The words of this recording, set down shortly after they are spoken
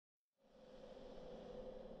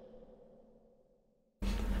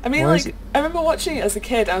I mean, like, I remember watching it as a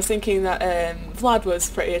kid, I was thinking that Vlad was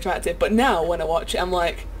pretty attractive, but now when I watch it, I'm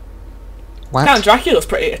like, what? Count Dracula's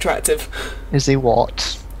pretty attractive. Is he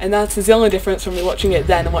what? And that is the only difference from me watching it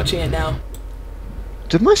then and watching it now.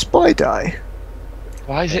 Did my spy die?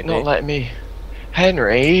 Why is it not letting me...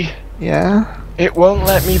 Henry? Yeah? It won't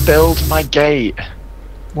let me build my gate.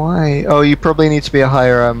 Why? Oh, you probably need to be a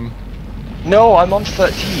higher, No, I'm on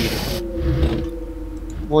 13.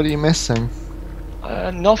 What are you missing?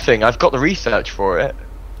 Nothing. I've got the research for it.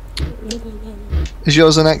 Is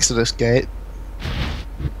yours an Exodus gate?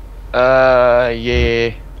 Yeah.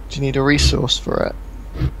 Do you need a resource for it?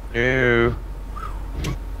 No.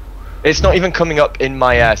 It's not even coming up in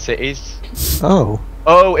my cities. Oh.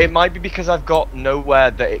 Oh, it might be because I've got nowhere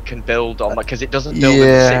that it can build on, because it doesn't build in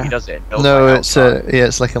the city, does it? It builds no, like it's outside. yeah,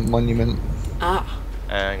 it's like a monument. Ah.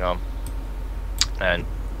 Hang on. And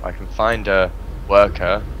I can find a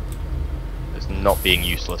worker that's not being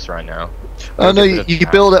useless right now. Oh no, you can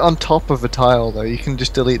build it on top of a tile though. You can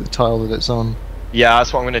just delete the tile that it's on. Yeah,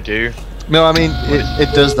 that's what I'm gonna do. No, I mean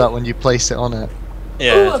it does that when you place it on it.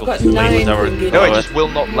 Yeah, Oh, I've got 900. No, it just will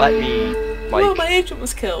not let me. Like. Oh, my agent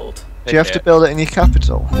was killed. Do you have to build it in your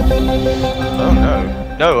capital? Oh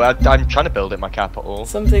no, no! I'm trying to build it in my capital.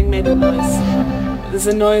 Something made a noise. There's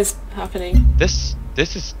a noise happening. This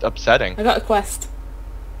is upsetting. I got a quest.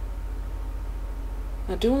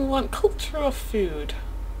 Now, do we want culture or food?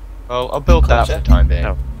 Well, I'll build that for the time being.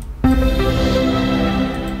 No.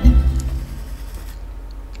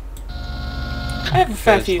 I have a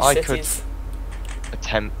fair few I cities. could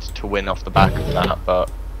attempt to win off the back of that, but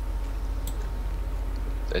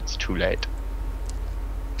it's too late.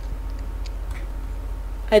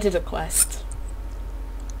 I did a quest.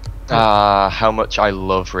 Ah, how much I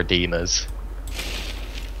love Redeemers.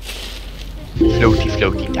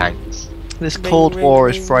 Floaty tanks. This Cold War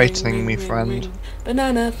is frightening me, friend.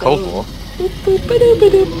 Banana. Cold War?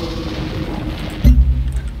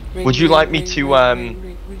 Would you like me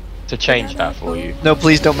to change that for you? No,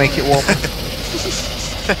 please don't make it warm.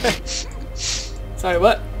 Sorry,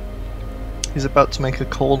 what? He's about to make a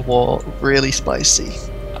Cold War really spicy.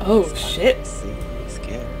 Oh shit!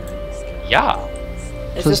 Yeah.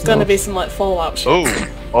 Is this gonna be some like Fallout shit? Oh,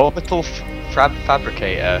 orbital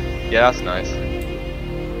fabricator. Yeah, that's nice.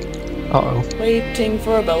 Uh-oh. Waiting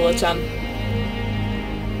for a Bella-chan.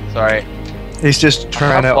 Sorry. He's just I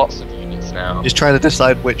trying have to. lots of units now. He's trying to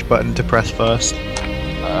decide which button to press first.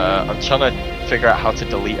 I'm trying to figure out how to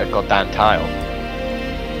delete a goddamn tile.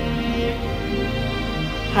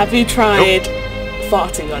 Have you tried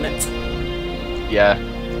farting on it? Yeah.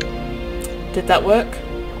 Did that work?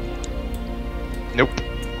 Nope.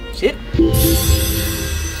 Shit.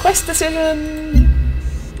 Quest decision!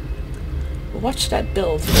 What should I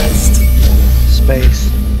build first? Space.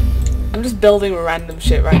 I'm just building random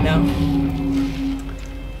shit right now.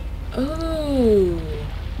 Oh.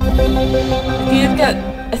 I can either get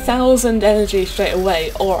 1,000 energy straight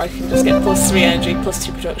away, or I can just get +3 energy,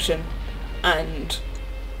 +2 production, and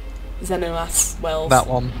Xenomass wells. That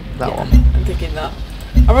one. That Yeah, one. I'm thinking that.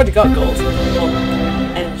 I've already got gold. Well,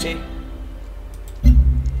 energy.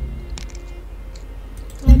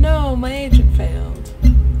 Oh no, my agent failed.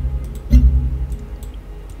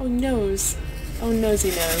 Oh noes. Oh nosy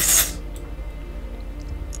nose.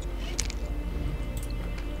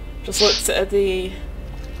 Just looked at the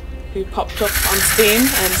who popped up on Steam,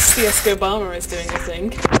 and CS:GO Obama is doing a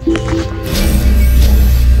thing.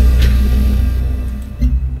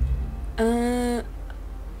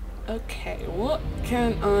 Okay, what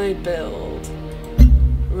can I build?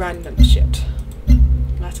 Random shit.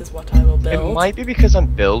 That is what I will build. It might be because I'm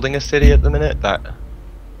building a city at the minute that...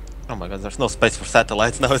 Oh my god, there's no space for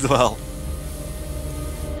satellites now as well.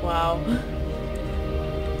 Wow.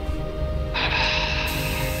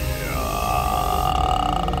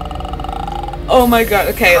 Oh my god,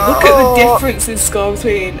 okay, look at the difference in score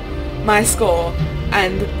between my score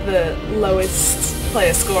and the lowest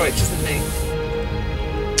player score, which isn't me.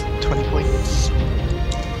 20 points.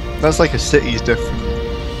 That's like a city's different.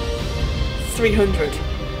 300.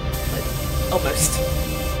 Like, almost.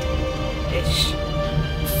 Ish.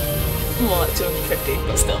 More like 250,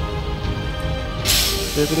 but still.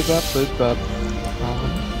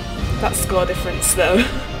 That score difference though.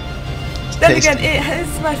 Then again, it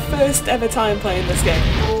is my first ever time playing this game.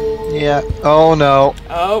 Yeah. Oh no.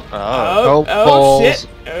 Oh. Oh, Oh balls. shit.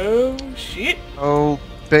 Oh shit. Oh,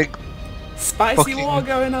 big Spicy fucking war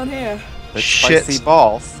going on here. With shit. spicy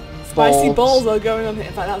balls. Spicy balls. balls are going on here.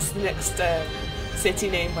 In fact, that's the next city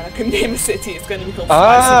name. When I can name a city, it's going to be called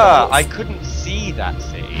Ah, I Spicy Balls. couldn't see that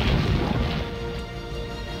city.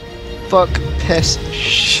 fuck piss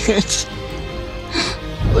shit.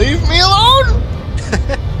 Leave me alone!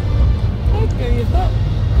 Okay, you've got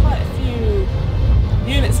quite a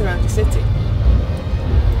few units around your city.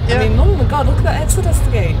 Yeah. I mean, oh my god, look at that Exodus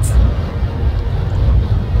gate.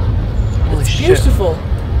 Holy It's shit. beautiful.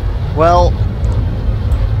 Well...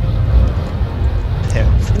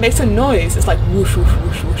 It makes a noise. It's like whoosh, whoosh,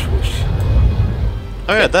 whoosh, whoosh, whoosh.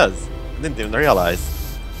 Oh yeah, it does. Didn't even realize.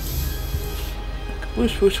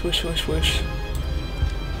 Whoosh, whoosh, whoosh, whoosh, whoosh.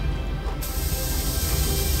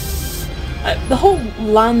 The whole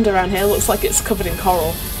land around here looks like it's covered in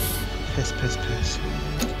coral. Piss, piss, piss.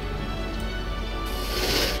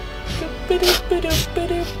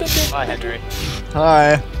 Bye, Henry.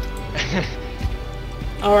 Hi.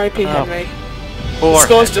 R.I.P. Henry. Poor The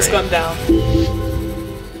score's Henry. just gone down.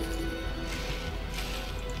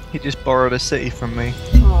 He just borrowed a city from me.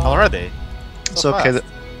 Aw. Already? It's So okay fast.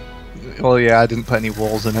 that... Well, yeah, I didn't put any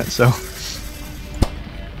walls in it, so...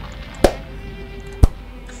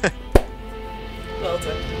 Well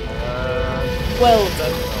done. Well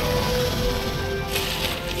done.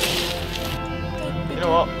 You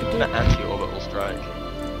know what? I'm gonna anti-orbital strike.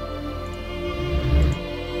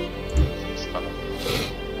 It's fun.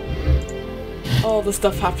 All the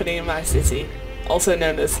stuff happening in my city, also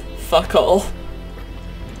known as fuck all.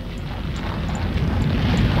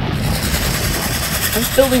 I'm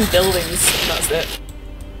just building buildings, and that's it.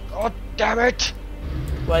 God damn it!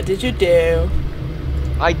 What did you do?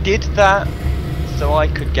 I did that so I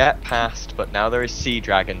could get past, but now there is sea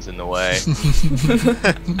dragons in the way.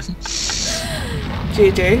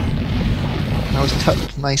 GG. I was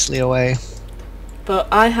tucked nicely away. But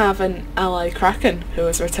I have an ally Kraken who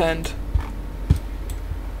has returned.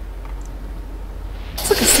 It's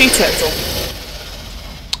like a sea turtle.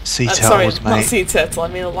 Sea Sorry, turtles, not mate. sea turtle, I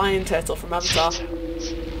mean a lion turtle from Avatar.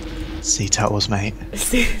 Sea turtles, mate.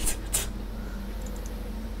 Sea turtle.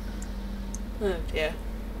 Oh dear.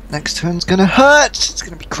 Next turn's gonna hurt! It's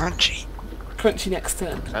gonna be crunchy. Crunchy next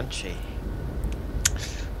turn. Crunchy.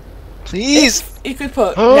 Please! If you could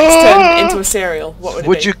put next turn into a cereal, what would it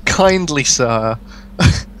Would be? you kindly, sir?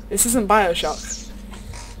 This isn't Bioshock.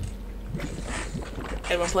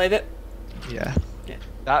 Anyone played it? Yeah.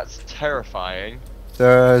 That's terrifying.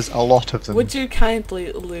 There's a lot of them. Would you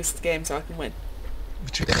kindly lose the game so I can win?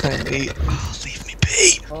 Would you kindly... Oh, leave me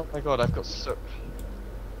be! Oh my god, I've got so...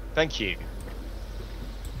 Thank you.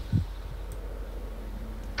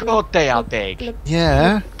 God, they are big. Blip,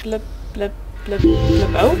 Yeah. blip, blip, blip, blip.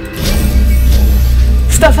 Oh!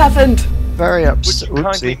 Stuff happened! Very Would upset. you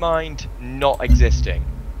kindly Oopsie. mind not existing?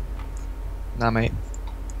 Nah, mate.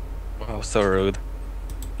 Wow, so rude.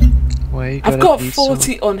 Where you I've gotta got be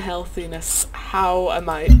 40 unhealthiness. How am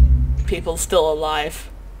I people still alive?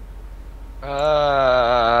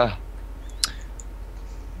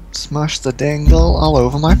 Smash the dingle all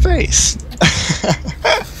over my face.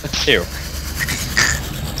 Ew.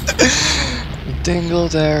 Dingle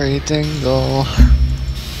dairy dingle.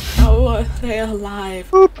 How are they alive?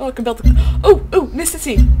 Oh, I can build the... Oh, New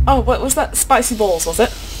City! Oh, what was that? Spicy balls, was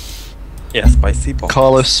it? Yeah, spicy balls.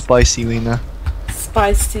 Call us spicy wiener.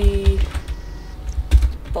 Spicy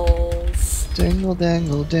balls. Dingle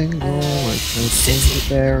dangle dingle. It's a City.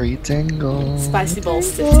 dingleberry dingle. Spicy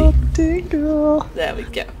balls Dingle, city. dingle. There we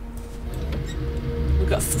go. We've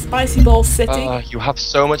got Spicy Ball City. You have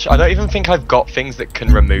so much. I don't even think I've got things that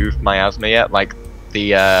can remove miasma yet, like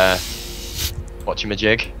the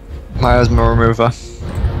whatchamajig. Miasma remover.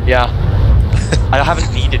 Yeah. I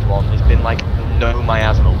haven't needed one. There's been like no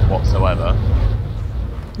miasma whatsoever,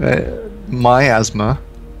 Miasma.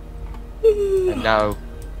 and now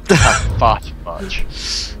I have far too much.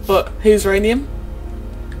 But who's Ranium?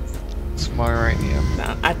 It's myranium.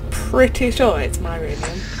 No, I'm pretty sure it's my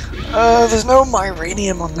Ranium. There's no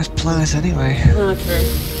myranium on this planet anyway. Oh,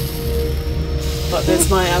 true. But there's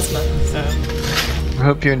miasma, so... I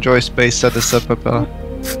hope you enjoy Space Set This Up, Bella.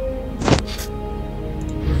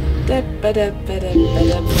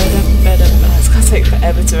 It's gonna take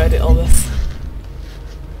forever to edit all this.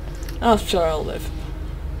 I'm sure I'll live.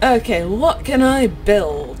 Okay, what can I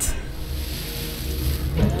build?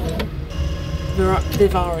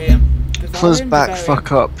 Vivarium. Plus back, Vivarium?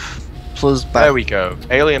 fuck up. Plus back. There we go.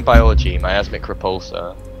 Alien biology, miasmic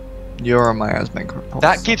repulsor. You're a miasmic repulsor.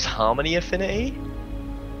 That gives harmony affinity.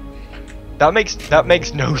 That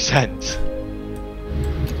makes no sense.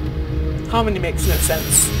 Harmony makes no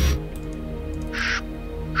sense.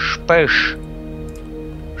 Space.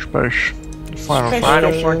 Space. Final Space.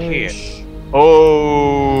 Final frontier.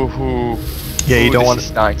 Oh. Yeah, you Ooh, don't this want is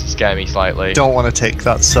starting to scare me slightly. don't want to take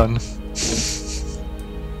that sun.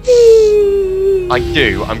 I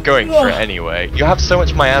do. I'm going for it anyway. You have so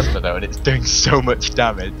much miasma though, and it's doing so much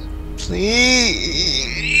damage.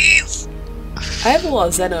 Please. I have a lot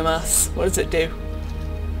of Xenomass. What does it do?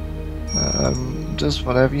 Just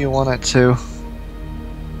whatever you want it to.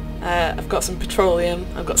 I've got some petroleum.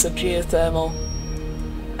 I've got some geothermal.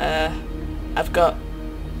 I've got...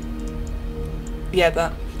 Yeah,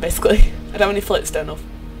 that, basically. I don't have any flitstone enough.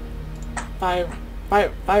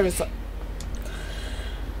 Firesite.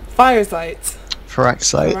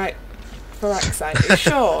 Ferrexite. Right. Ferrexite. Are you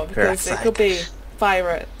sure? Because it could be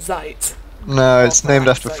Firesite. No, it's named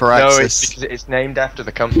after No, Firaxis. No, it's because it's named after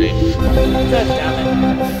the company. God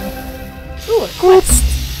damn it. Ooh, a quest.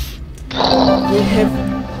 You have...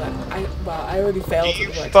 Well, I already failed Do you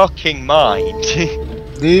at the word. fucking mind?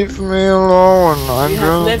 Leave me alone. I'm You have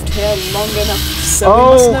drunk. lived here long enough, so we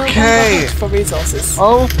must no longer Okay. hunt for resources.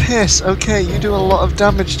 Oh, piss. Okay, you do a lot of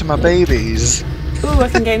damage to my babies. Ooh, I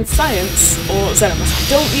can gain science or Xenomass. I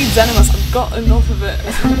don't need Xenomass, I've got enough of it.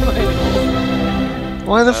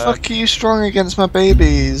 Why the fuck are you strong against my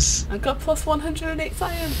babies? I've got plus 108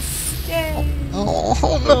 science. Yay!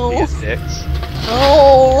 Oh, no. These dicks.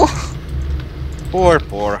 Oh.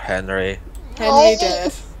 Poor Henry. Henry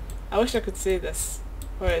dead. I wish I could see this.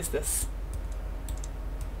 Where is this?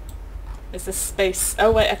 Is this space?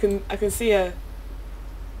 Oh wait, I can see a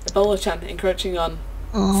Ebola-chan encroaching on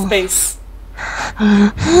space.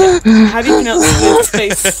 How do you pronounce the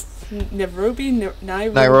space? Nairobi?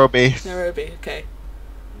 Nairobi. Nairobi, okay.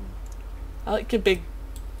 I like your big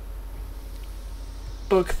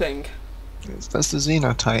bug thing. That's the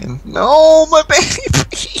Xenotitan. No, my baby!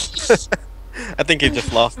 I think he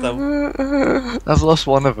just lost them. I've lost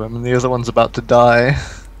one of them and the other one's about to die.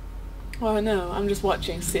 Well, no, I'm just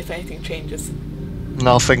watching to see if anything changes.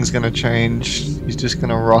 Nothing's gonna change. He's just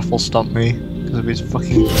gonna raffle stomp me because of his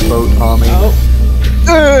fucking boat army.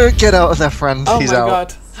 Oh, Get out of there, friend. oh He's my out.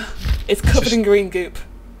 god. It's covered in green goop.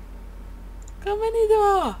 How many there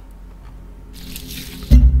are?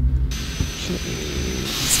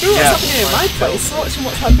 Screw what's happening in my place, watching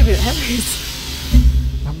what's happening at Henry's.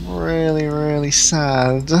 I'm really, really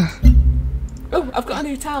sad. Oh, I've got a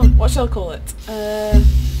new town. What shall I call it?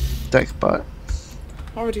 Deck butt.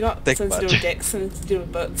 Already got Dick something to do butt. with dicks, something to do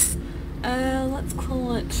with butts. Let's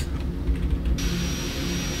call it...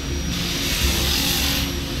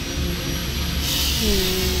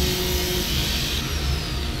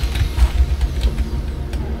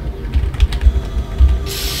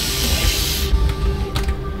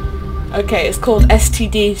 Okay, it's called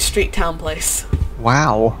STD Street Town Place.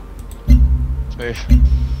 Wow. Smooth.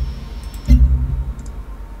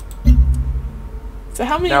 So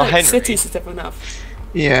how many Now, like, Henry. cities does everyone have?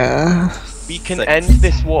 Yeah. We can 6. end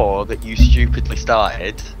this war that you stupidly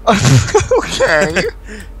started. Okay.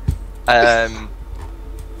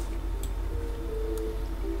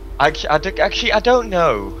 Actually, I don't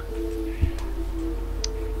know.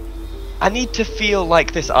 I need to feel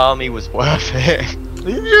like this army was worth it.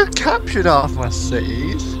 You just captured half my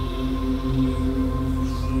cities.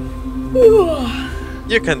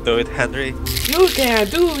 You can do it, Henry. You can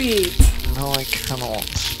do it! No, I cannot.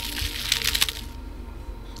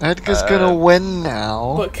 Edgar's gonna win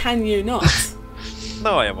now. But can you not?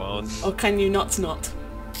 No, I won't. Or can you not?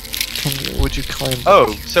 Would you claim?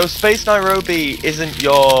 Oh, so Space Nairobi isn't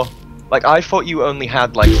your... Like, I thought you only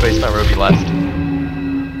had, like, Space Nairobi left.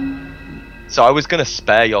 So I was gonna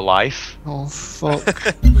spare your life. Oh, fuck.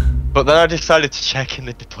 But then I decided to check in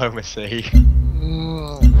the diplomacy.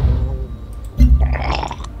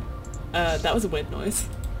 That was a weird noise.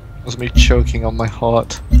 That was me choking on my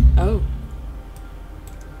heart. Oh.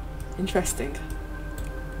 Interesting.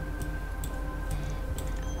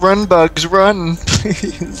 Run, bugs, run,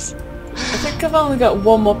 please. I think I've only got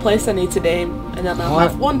one more place I need to name, and then I'll What?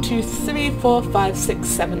 have 1, 2, 3, 4, 5, 6,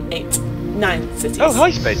 7, 8, 9 cities. Oh, hi,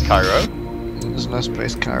 Space Cairo. There's no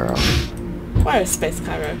space, Cairo. Where is Space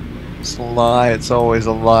Cairo? It's a lie, it's always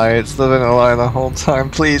a lie. It's been a lie the whole time,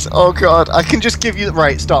 please. Oh god, I can just give you...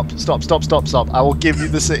 Right, stop. I will give you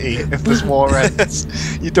the city if this war ends.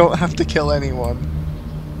 You don't have to kill anyone.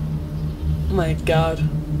 Oh my god.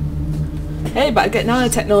 Hey, but I get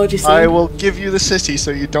nanotechnology soon. I will give you the city so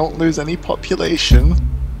you don't lose any population.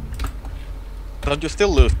 Don't you still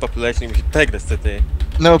lose population if you take the city?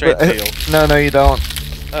 No, Straight but... deal. no, you don't.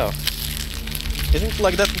 Oh. Isn't it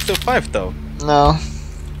like that in Still 5 though? No.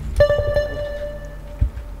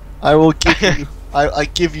 I will give you... I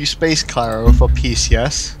give you Space Cairo for peace,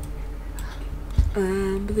 yes?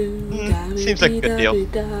 I'm blue, seems like a good deal.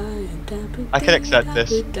 I can accept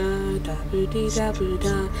this.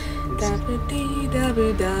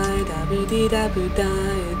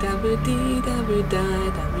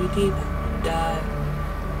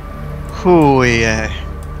 Hoo yeah.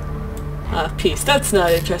 Peace. That's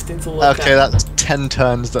not interesting to look Okay, at. that's 10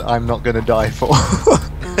 turns that I'm not gonna die for.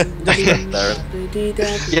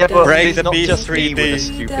 Yeah, but Break it's the not beast just me with a 3D.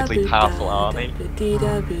 stupidly powerful army.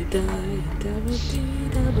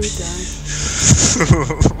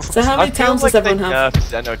 So how I many feel towns like does they everyone have?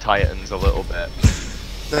 nerfed Xenotitans a little bit.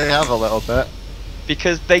 They have a little bit.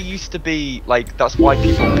 Because they used to be, like, that's why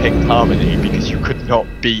people picked Harmony, because you could not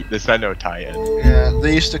beat the Xenotitan. Yeah,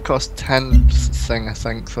 they used to cost 10 thing, I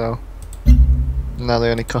think, though. Now they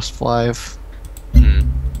only cost 5. Hmm.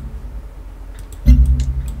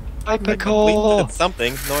 I completed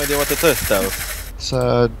something. No idea what it is though. It's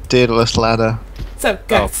a Daedalus ladder. So,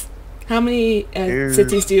 guys, how many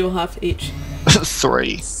cities do you all have each?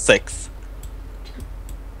 3. 6.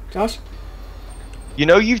 Josh? You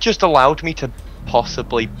know, you've just allowed me to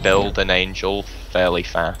possibly build an angel fairly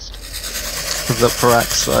fast. The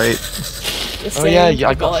Paraxite. The Oh, yeah, same. I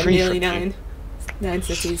I've got like 3 nearly from you. 9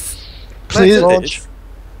 cities. Please, Nice.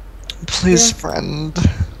 please, Yeah. friend.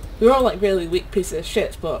 We're all like really weak pieces of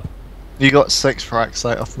shit, but You got 6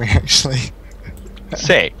 Paraxite off me, actually.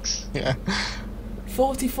 6? Yeah.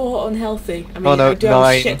 44 unhealthy. I mean, Oh, no, I do have a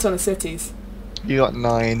 9. shit ton of cities. You got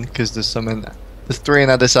 9, because there's some in... There's 3 in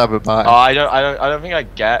Addis Ababa. Oh, I don't think I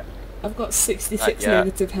get. I've got 66 yeah.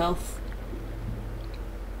 negative health,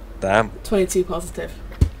 Damn. 22 positive.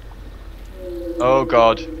 Oh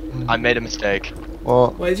god, I made a mistake.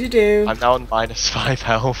 What? What did you do? I'm now on -5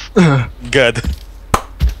 health. Good.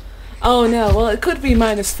 Oh no, well it could be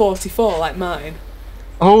minus 44 like mine.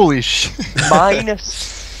 Holy shit.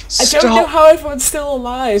 Minus. I don't know how everyone's still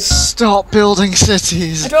alive. Stop building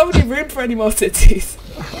cities! I don't have any room for any more cities.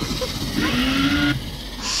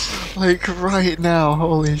 Like, right now,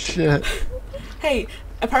 holy shit. Hey,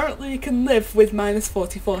 apparently you can live with minus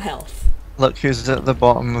 44 health. Look who's at the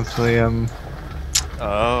bottom of the,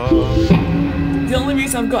 Oh. The only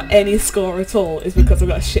reason I've got any score at all is because I've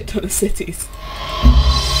got a shit ton of cities.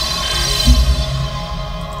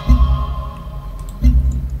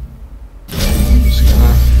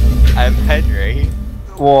 Henry,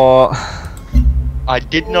 What? I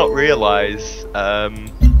did not realise, I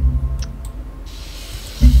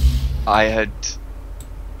had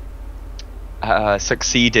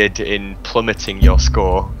succeeded in plummeting your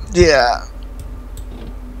score. Yeah.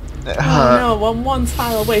 It Oh hurt. no, I'm one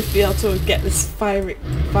tile away from being able to get this fiery...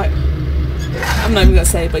 I'm not even gonna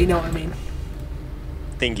say, but you know what I mean.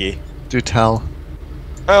 Thingy. Do tell.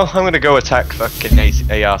 Well, I'm gonna go attack fucking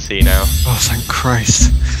ARC now. Oh, thank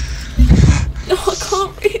Christ. No, I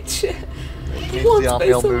can't reach it. Means One the army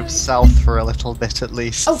space will away. move south for a little bit at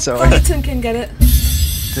least. Oh, so Brighton can get it.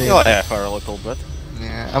 Oh yeah, for a little bit.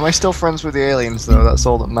 Yeah. Am I still friends with the aliens though? That's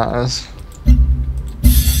all that matters.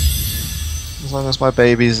 As long as my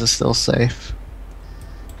babies are still safe.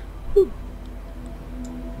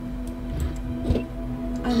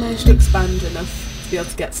 I managed to expand enough to be able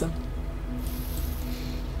to get some.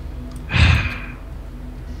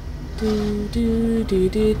 Do, do, do,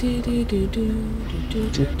 do, do, do, do, do,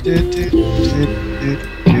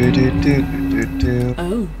 do, do, do.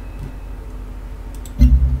 Oh.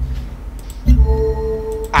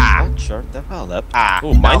 Ah! Sure, develop. Ah!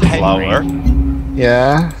 Ooh, mind flower.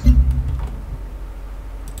 Yeah.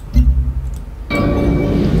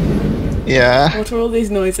 Yeah. What are all these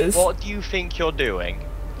noises? What do you think you're doing?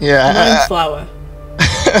 Yeah. Mind flower.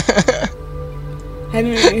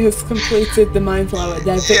 Henry has completed the mind flower.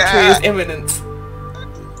 Their victory is imminent.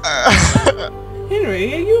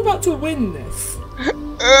 Henry, are you about to win this?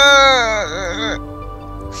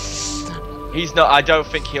 He's not. I don't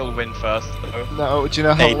think he'll win first though. No, do you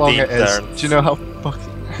know how long 18 it is? turns. Do you know how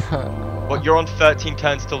fucking... What? You're on 13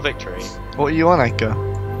 turns till victory. What are you on, Edgar?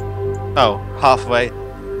 Oh, halfway.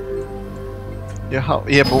 Yeah,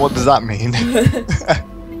 but what does that mean?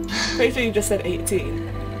 Pretty sure you just said 18.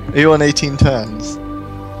 Are you on 18 turns?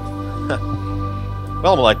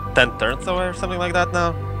 Well, I'm like 10 turns away or something like that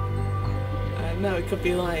now. No, it could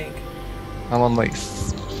be lying. I'm on like...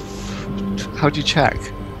 How do you check?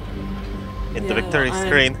 In the Yeah, victory I'm-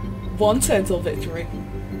 screen. 1 turn till victory.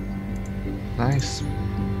 Nice.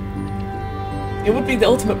 It would be the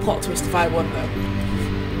ultimate plot twist if I won though.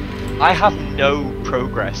 I have no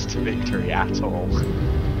progress to victory at all.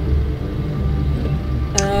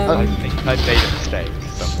 I think I made a mistake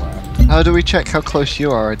somewhere. How do we check how close you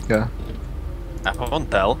are, Edgar? I won't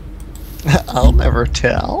tell. I'll never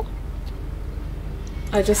tell.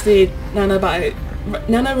 I just need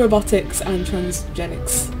nanorobotics and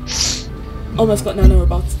transgenics. Almost got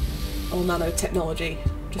nanorobots or nanotechnology.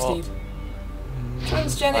 Just What? need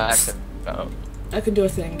transgenics. Oh. I can do a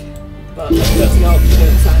thing, but I don't think I'll do it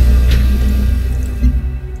in time.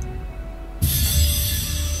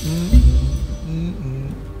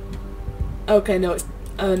 Okay, no, it's...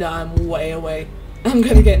 Oh no, I'm way away. I'm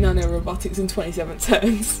gonna get nanorobotics in 27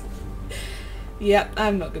 turns. Yep,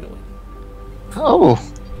 I'm not gonna win. Oh!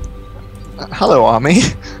 Hello, army.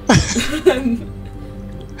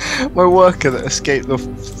 My worker that escaped the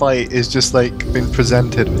fight is just like been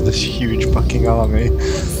presented with this huge fucking army.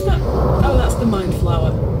 What's that? Oh, that's the Mind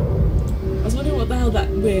Flower. I was wondering what the hell that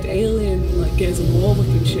weird alien, like, Gears of War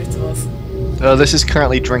looking shit was. This is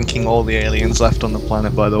currently drinking all the aliens left on the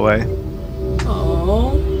planet, by the way.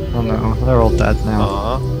 Oh. Oh no, they're all dead now.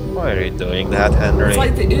 Aw, why are you doing that, Henry? It's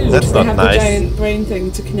like the ooze, That's they not have nice. the giant brain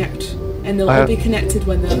thing to connect, and they'll I all have- be connected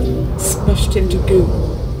when they're smushed into goo.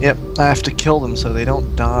 Yep, I have to kill them so they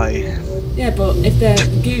don't die. Yeah, but if they're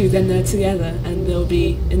goo, then they're together, and they'll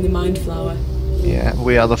be in the Mind Flower. Yeah,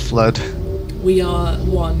 we are the Flood. We are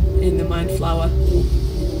one in the Mind Flower.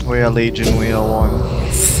 We are Legion, we are one.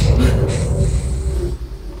 Yes.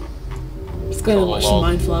 Just going to watch the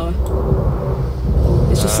Mind Flower.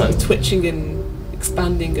 It's just sort of twitching and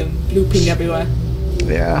expanding and looping everywhere,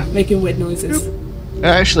 Yeah. making weird noises. It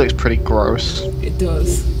actually looks pretty gross. It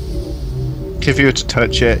does. If you were to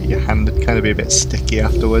touch it, your hand would kind of be a bit sticky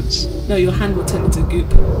afterwards. No, your hand will turn into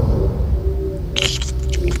goop.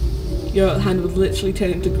 Your hand would literally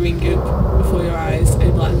turn into green goop before your eyes, and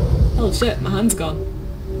you'd be like, oh shit, my hand's gone.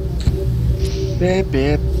 Beep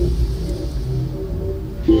beep.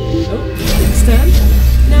 Oh, next turn.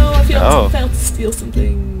 No, I Oh. failed to steal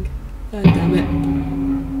something. God damn it.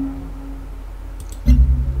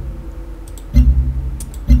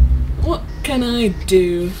 What can I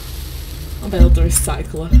do? I'll be able to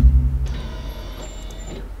recycle her.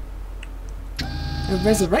 A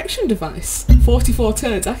resurrection device. 44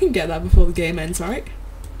 turns. I can get that before the game ends, right?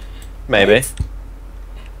 Maybe.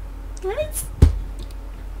 Right?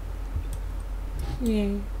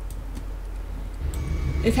 Yeah.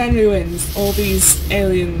 If Henry wins, all these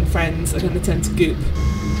alien friends are going to turn to goop.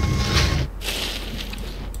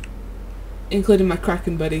 Including my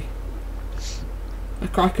Kraken buddy. My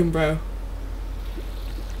Kraken bro.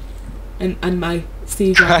 And my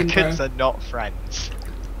Sea Dragon bro. Krakens are not friends.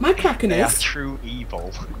 My Kraken They are is. true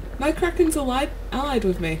evil. My Kraken's allied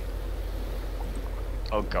with me.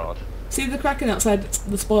 Oh god. See the Kraken outside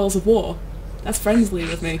the spoils of war? That's friendly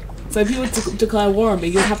with me. So if you were to declare war on me,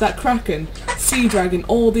 you'd have that Kraken, Sea Dragon,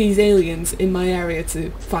 all these aliens in my area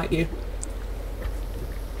to fight you.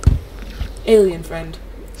 Alien friend.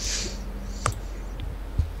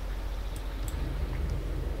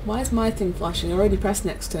 Why is my thing flashing? I already pressed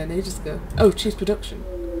next turn ages ago. Oh, choose production.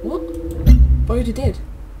 What? I already did.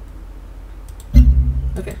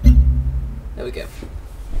 Okay. There we go.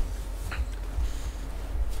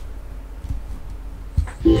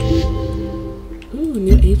 Ooh,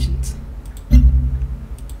 new agent.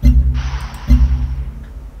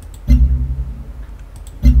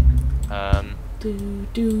 Do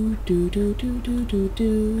do do do do do do do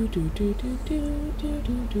do do do do do do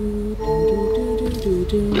do do do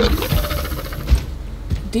do do.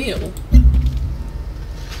 Deal.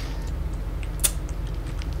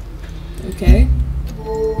 Okay.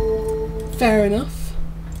 Fair enough.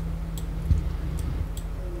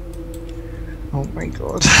 Oh my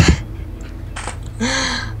god.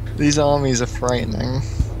 These armies are frightening.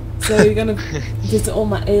 So you're gonna visit all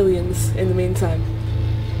my aliens in the meantime.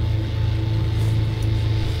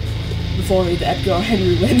 Before either Edgar or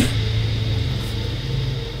Henry win.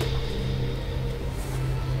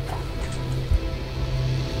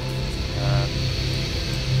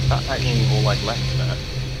 That actually more like left there.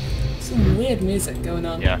 Some weird music going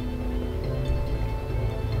on. Yeah.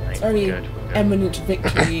 It's Right, very we're good. eminent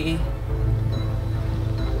victory.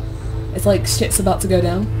 It's like shit's about to go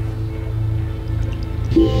down.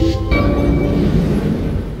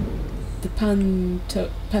 The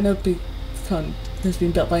Panopticon has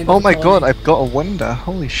been built by Oh my another god, colony. I've got a wonder.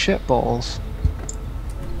 Holy shit balls.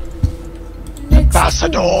 Next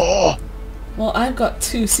Ambassador! turn. Well, I've got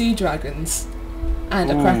 2 sea dragons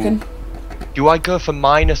and a Ooh. kraken. Do I go for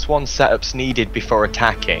 -1 setups needed before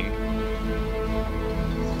attacking?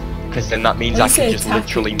 Because then that means When I you say can just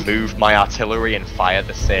literally attacking- move my artillery and fire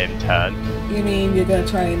the same turn. You mean you're gonna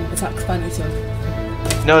try and attack Spaniton?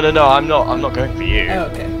 No, I'm not going for you. Oh,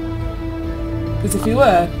 okay. Because if you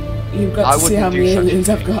were, you've got I to see wouldn't how do many such a aliens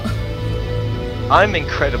I've thing. got. I'm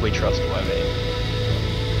incredibly trustworthy.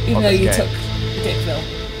 Even On though this you game. took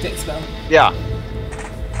Dixville. Yeah,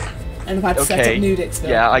 And I've had to set okay. up New Dixville.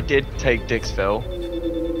 Yeah, I did take Dixville.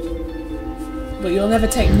 But you'll never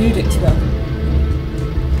take New Dixville.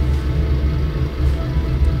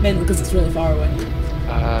 Mainly because it's really far away.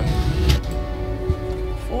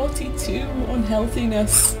 42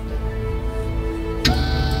 unhealthiness.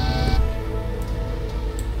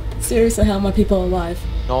 Seriously, how are my people alive?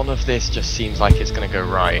 None of this just seems like it's gonna go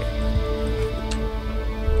right.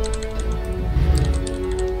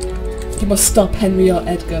 You must stop Henry or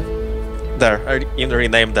Edgar. There, I even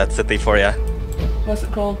renamed that city for you. What's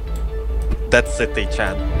it called? That city,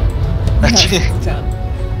 Chan. Chan.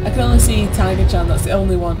 I can only see Tiger Chan, that's the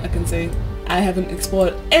only one I can see. I haven't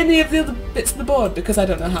explored any of the other bits of the board because I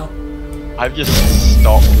don't know how. I've just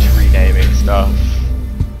stopped renaming stuff.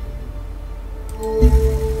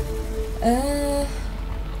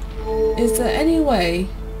 Is there any way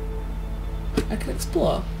I can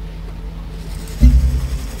explore?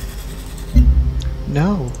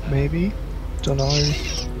 No, maybe. Don't know.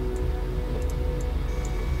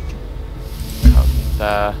 Come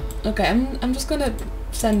there. Okay, I'm just gonna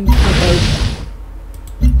send my boat.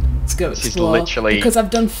 Let's go This is explore. literally because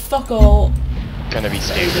I've done fuck all. Gonna be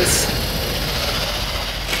stupid.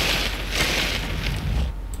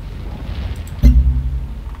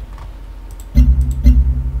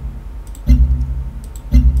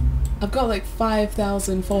 I've got like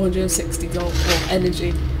 5,460 gold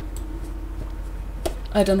energy.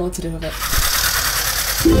 I don't know what to do with it.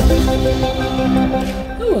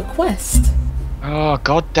 Ooh, a quest. Oh,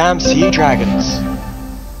 goddamn sea dragons.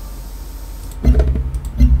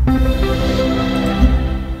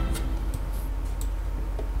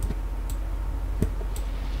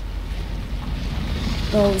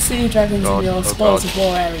 Oh, sea dragons in your spoils of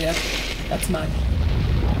war area. That's mine.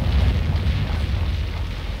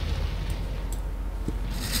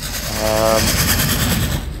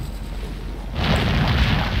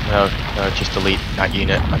 No, just delete that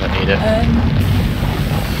unit. I don't need it.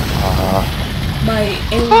 My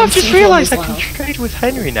alien I've just realised I wow. can trade with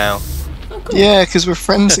Henry now. Oh, cool. Yeah, because we're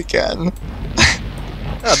friends again.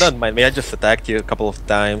 Oh, don't mind me, I just attacked you a couple of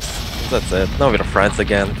times. That's it. Now we're friends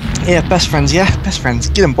again. Yeah, best friends, yeah. Best friends.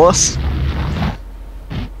 Get him, boss.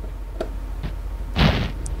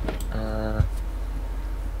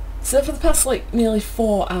 So for the past like nearly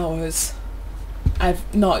 4 hours, I've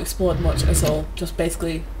not explored much at all. Just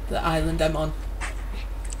basically the island I'm on.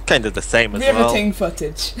 Kind of the same as Riveting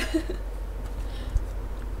footage.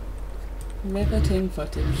 Riveting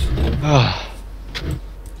footage. I'm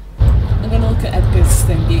gonna look at Edgar's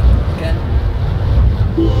thingy again.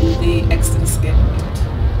 The extra skin.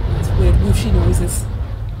 It's weird whooshy noises.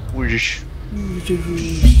 Whoosh. Whoosh,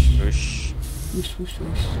 whoosh. well. Whoosh, whoosh,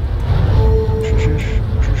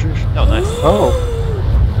 whoosh. Oh, nice. Oh,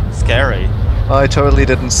 Scary. I totally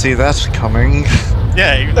didn't see that coming.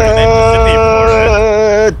 Yeah, you renamed the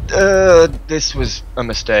city for it. This was a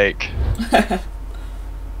mistake.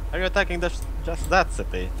 Are you attacking just that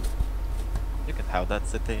city? You can have that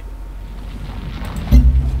city.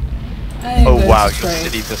 Oh wow, your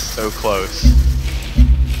cities are so close.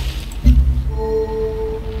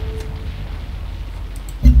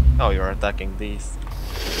 Oh, you're attacking these.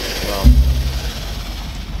 Well.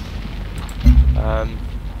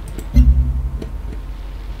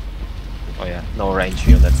 Oh yeah, no range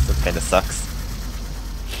units, that kinda sucks.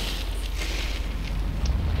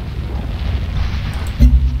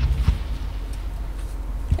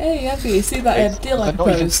 Hey, Abby, you see that deal I I'm not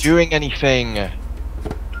even proposed? doing anything.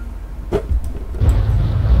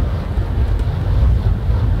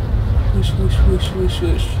 Whoosh, whoosh, whoosh, whoosh,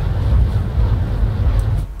 whoosh.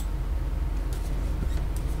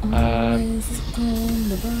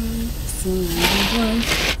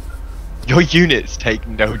 Your units take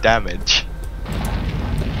no damage.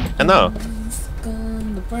 I know.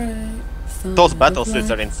 Those battle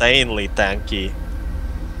suits are insanely tanky.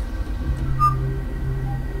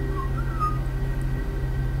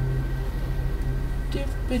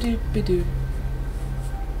 Doop-a-doop-a-doop.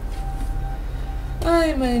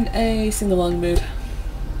 I'm in a sing-along mood.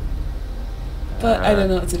 But I don't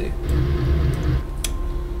know what to do.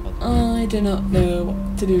 I do not know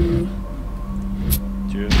what to do.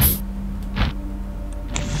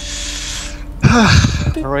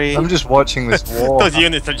 Hurry. I'm just watching this war. Those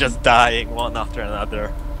units are just dying one after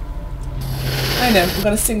another. I know, I'm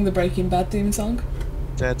gonna sing the Breaking Bad theme song.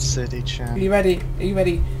 Dead City Are Chan. you ready? Are you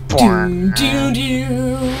ready? Doom, doom,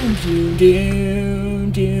 doom, doom,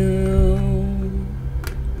 doom, doom.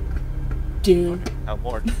 Doom.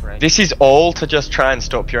 More range. This is all to just try and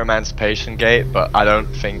stop your emancipation gate, but I don't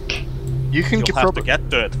think... You can You'll have to get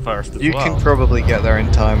to it first as you well. can probably get there in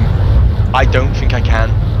time. I don't think I can.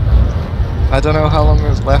 I don't know how long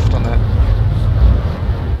there's left on it.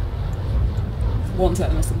 1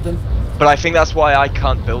 second or something. But I think that's why I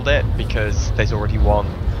can't build it, because there's already one.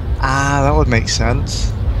 Ah, that would make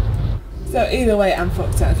sense. So either way, I'm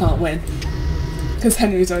fucked and I can't win. Because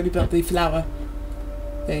Henry's already built the flower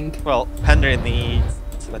thing. Well, Henry needs...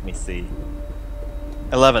 Let me see.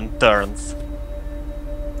 11 turns.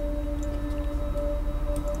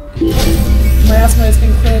 My asthma has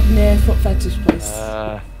been cleared near foot fetish place.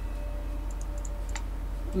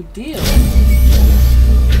 Good deal.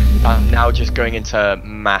 I'm now just going into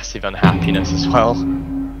massive unhappiness as well.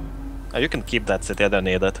 Oh, you can keep that city, I don't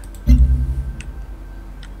need it.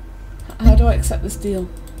 How do I accept this deal?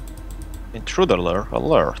 Intruder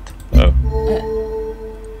alert. Oh.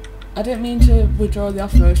 I didn't mean to withdraw the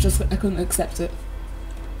offer, it's just that I couldn't accept it.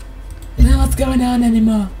 Now what's going on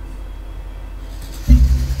anymore?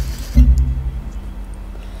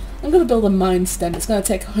 I'm gonna build a mine stem. It's gonna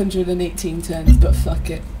take 118 turns, but fuck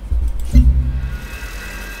it.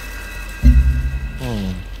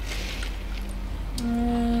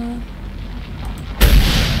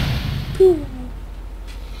 Pooh.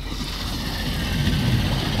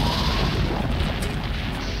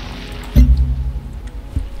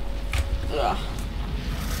 Ugh.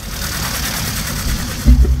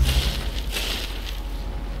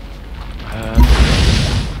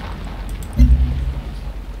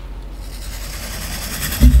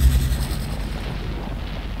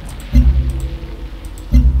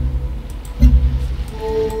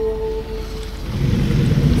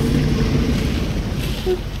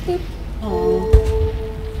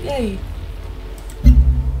 Yay.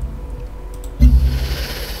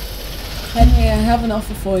 Henry, I have an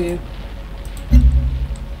offer for you.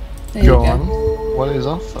 There Go you on. go. What is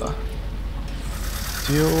offer?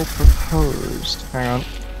 Deal proposed. Hang on.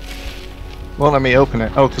 Won't let me open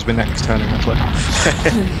it. Oh, because we're next turning, that's what.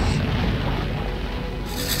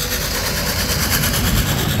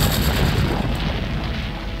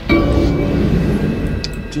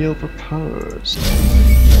 Deal proposed.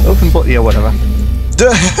 Open yeah, whatever.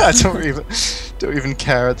 I don't even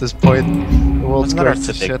care at this point. The world's Another going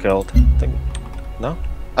to city shit. killed. No?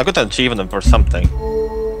 I got an achievement for something.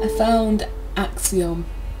 I found Axiom.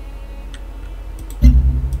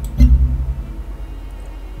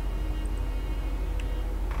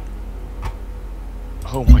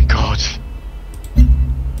 Oh my god.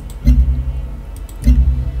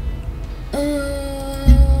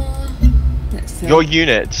 Next turn. Your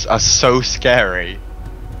units are so scary.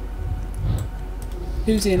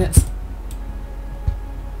 Whose units?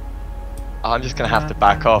 I'm just gonna have to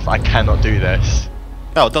back off. I cannot do this.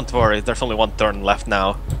 Oh, don't worry, there's only one turn left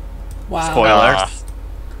now. Wow. Spoilers.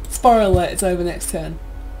 Spoiler alert, it's over next turn.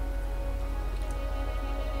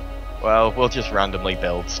 Well, we'll just randomly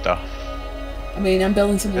build stuff. I mean, I'm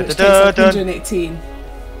building something which takes Da-da-da-da. 118.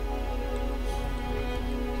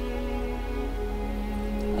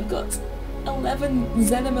 I've got 11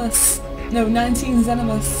 Xenimus. No, 19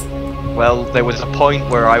 Xenimus. Well, there was a point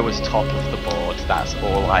where I was top of the board. That's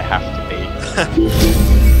all I have to be.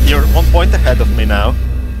 You're 1 point ahead of me now.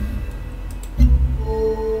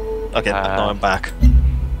 Okay, now I'm back.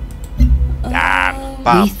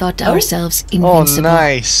 Ah. We thought ourselves Oh, invincible.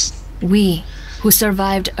 nice. We, who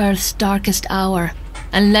survived Earth's darkest hour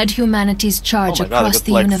and led humanity's charge Oh my God, I across got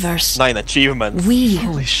the like universe. 9 achievements. We,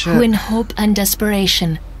 Holy shit. who in hope and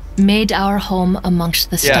desperation made our home amongst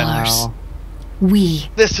the Yeah. stars. Wow. We,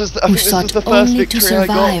 This was, I who think this was sought the first only to victory I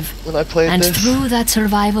got survive, when I played and this. through that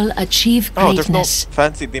survival achieve Oh, there's no greatness.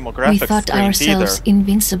 fancy We demographics thought screens ourselves either.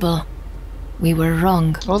 invincible. We were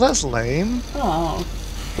wrong. Oh, that's lame. Oh,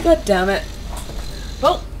 god damn it.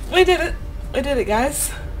 Well, we did it. We did it,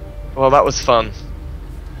 guys. Well, that was fun.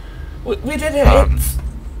 We did it.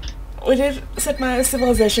 We did Sid Meier's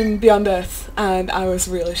Civilization Beyond Earth, and I was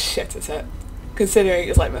really shit at it, considering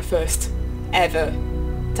it's like my first ever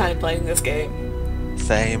time playing this game.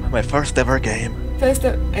 Same, my first ever game.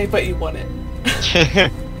 But you won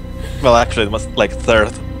it. Well, actually, it was like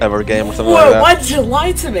third ever game or something Whoa, like that. why did you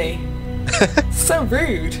lie to me? So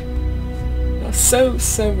rude. You're so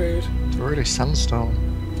rude. It's really sandstone.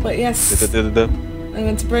 But yes, I'm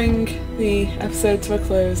going to bring the episode to a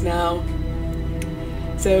close now.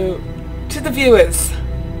 So, to the viewers,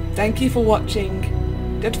 thank you for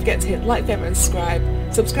watching. Don't forget to hit like, favorite and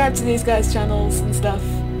subscribe. Subscribe to these guys' channels and stuff.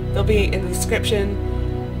 They'll be in the description.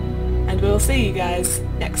 And we'll see you guys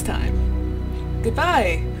next time.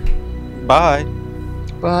 Goodbye. Bye.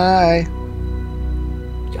 Bye.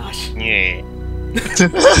 Josh. Yeah.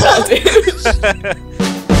 That'll do.